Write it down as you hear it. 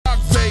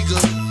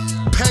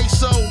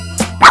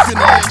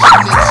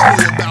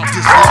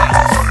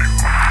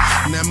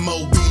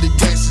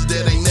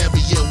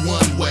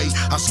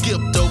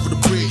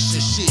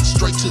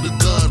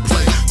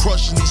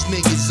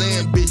niggas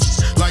and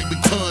bitches. Like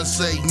B.E.A.N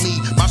say, me,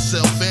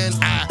 myself, and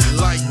I.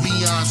 Like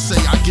Beyonce,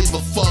 I give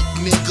a fuck,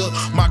 nigga.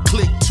 My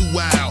clique too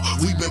wild.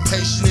 We been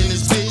patient in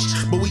this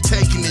bitch, but we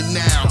taking it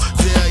now.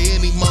 Dare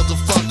any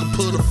motherfucker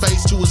put a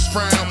face to his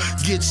frown.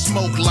 Get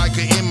smoked like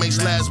an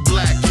inmate's last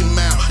black and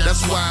mouth.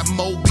 That's why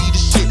Mo be the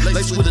shit.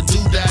 Laced with a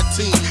do-that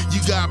team. You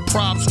got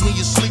props when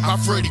you sleep. I'm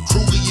Freddy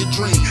Krueger, your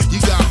dream.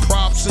 You got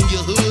props in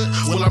your hood.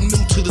 Well, I'm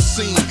new to the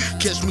scene.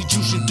 Catch me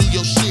juicing through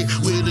your shit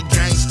with a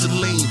gangster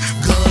lean.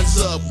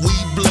 Guns up, we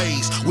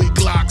blaze with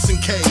Glocks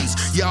and K's.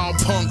 Y'all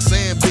punks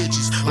and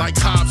bitches like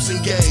cops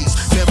and gays.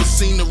 Never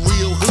seen a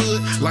real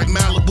hood like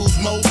Malibu's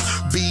most.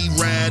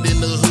 B.E.A.N in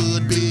the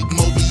hood, Big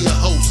Mo be your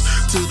host.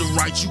 To the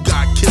right you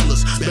got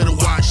killers, better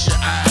watch your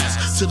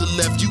eyes. To the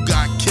left you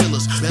got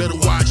killers, better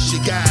watch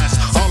your guys.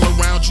 All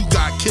around you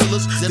got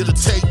killers that'll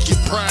take your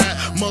pride.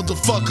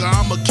 Motherfucker,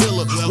 I'm a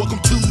killer. Welcome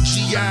to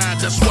GI,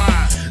 that's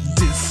why.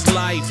 This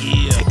life,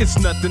 it's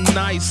nothing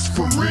nice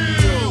for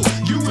real.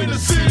 You in the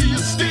city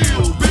of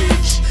steel,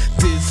 bitch.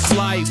 This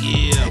life,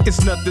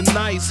 it's nothing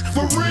nice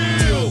for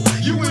real.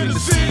 You in the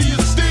city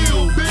of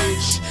steel,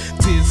 bitch.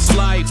 This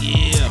life,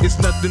 it's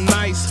nothing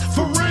nice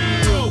for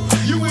real.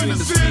 You in the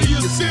city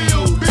of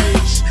steel,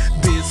 bitch.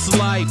 This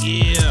life,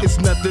 it's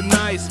nothing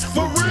nice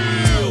for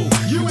real.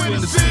 You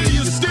in the city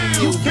of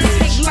steel, you can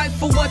bitch. take life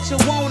for what you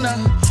wanna,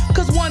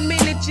 cause one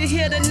minute you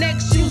hear, the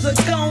next you's a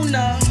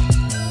goner.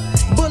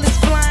 Bullets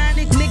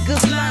flying,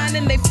 niggas lying,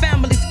 and they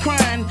families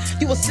crying.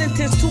 You were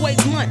sentenced to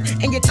 8 months,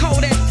 and you call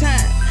that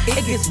time.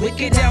 It gets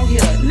wicked out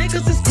here.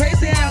 Niggas is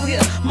crazy out here.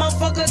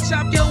 Motherfucker,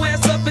 chop your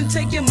ass up and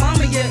take your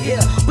mama your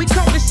ear. We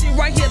call this shit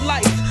right here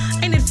life.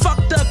 Ain't it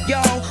fucked up,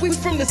 y'all? We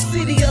from the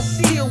city of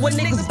steel, where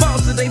niggas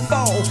bounce till they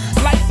fall.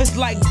 Life is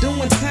like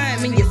doing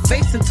time, and you're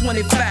facing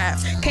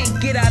 25.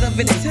 Can't get out of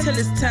it until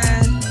it's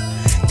time.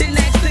 Didn't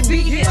actually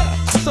be here,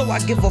 so I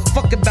give a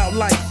fuck about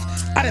life.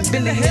 I done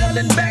been to hell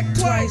and back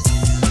twice.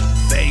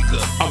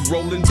 I'm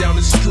rolling down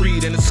the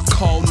street and it's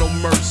called No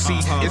Mercy.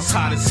 It's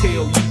hot as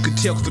hell, you can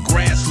tell 'cause the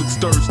grass looks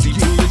thirsty.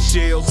 Bullet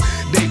shells,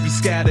 they be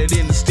scattered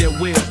in the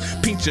stairwells.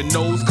 Pinch your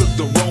nose 'cause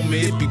the Roman,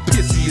 it be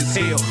pissy as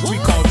hell. We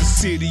call the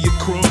city a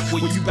crumb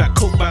when you got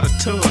coke by the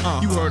ton.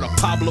 You heard of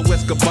Pablo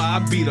Escobar, I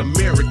beat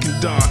American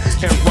Don.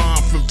 And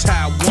Ron from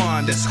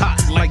Taiwan, that's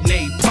hot like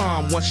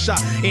napalm. One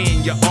shot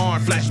in your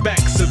arm,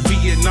 flashbacks of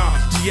Vietnam.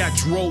 G.I.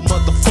 Joe,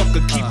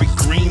 motherfucker, keep it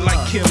green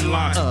like Kim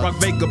Line. Rock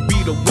Vega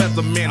be the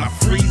weatherman, I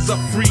freeze up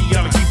free.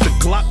 I'ma keep the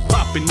Glock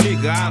poppin',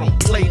 nigga, I don't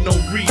play no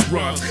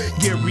reruns.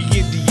 Gary,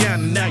 Indiana,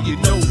 now you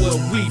know where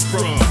we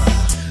from.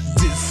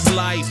 This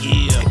life,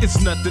 it's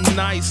nothing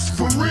nice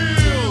for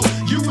real.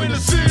 You in the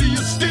city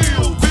of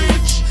steel,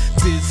 bitch.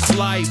 This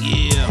life,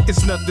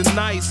 it's nothing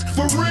nice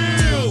for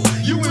real.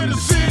 You in the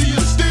city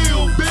of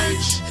steel,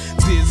 bitch.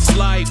 This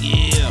life,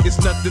 it's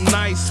nothing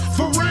nice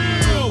for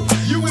real.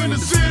 You in the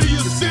city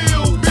of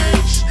steel,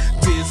 bitch.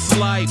 This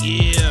life,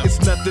 it's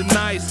nothing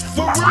nice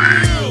for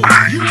real.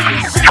 You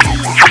in the city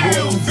of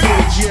steel,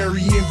 bitch.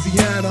 Gary,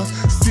 Indiana,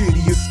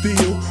 city of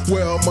steel.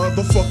 Well,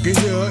 motherfucker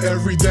here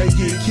every day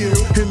get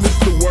killed. And it's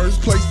the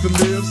worst place to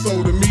live,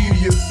 so the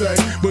media say.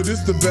 But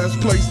it's the best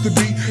place to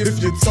be if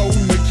you're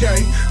toting the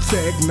K.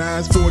 Tag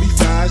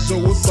 945,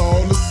 show us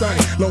all the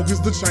same. Long as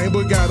the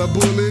chamber got a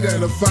bullet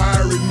and a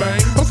firing man.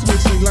 I'm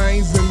switching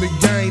lanes in the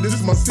game, this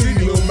is my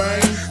city, little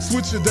man.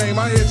 Switch your dame,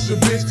 I hit your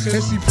bitch,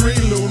 and she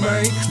pretty, little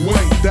man.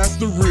 Wait, that's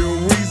the real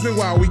reason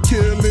why we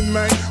killin',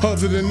 man.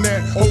 Other than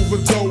that,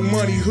 overdose,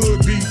 money,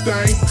 hood beef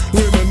things.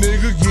 When a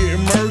nigga get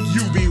murked,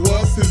 you be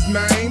what's his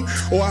name?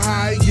 Or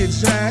how he get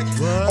jacked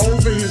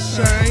over his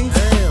chain.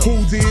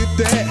 Who did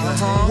that?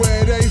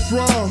 Where they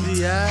from?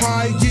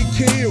 How he get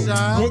killed?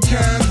 What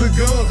kinds of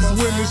guns?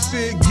 When the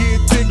shit get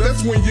thick,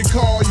 that's when you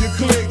call your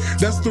clique.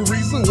 That's the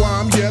reason why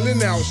I'm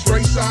yelling out,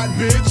 straight shot,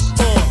 bitch.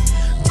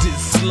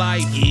 This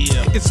life,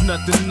 it's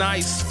nothing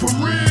nice for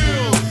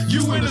real.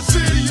 You in the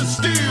city of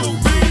steel,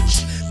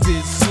 bitch.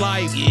 This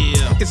life,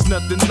 it's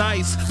nothing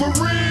nice for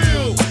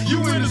real.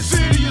 You in the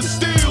city of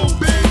steel,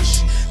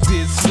 bitch.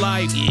 This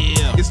life,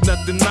 it's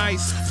nothing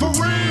nice for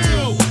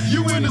real.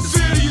 You in the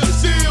city of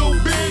steel,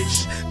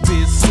 bitch.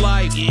 This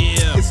life,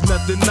 it's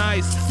nothing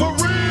nice for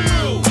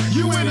real.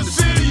 You in the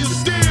city of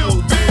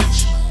steel,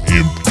 bitch.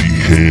 Empty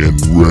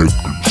Hand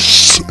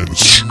Records and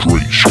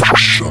Straight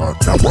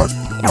Shot. Now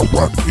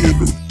what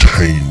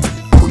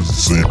entertainment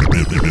presented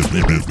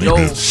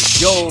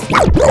Yo.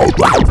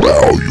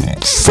 Volume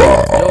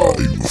 5.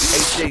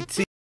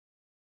 HJT.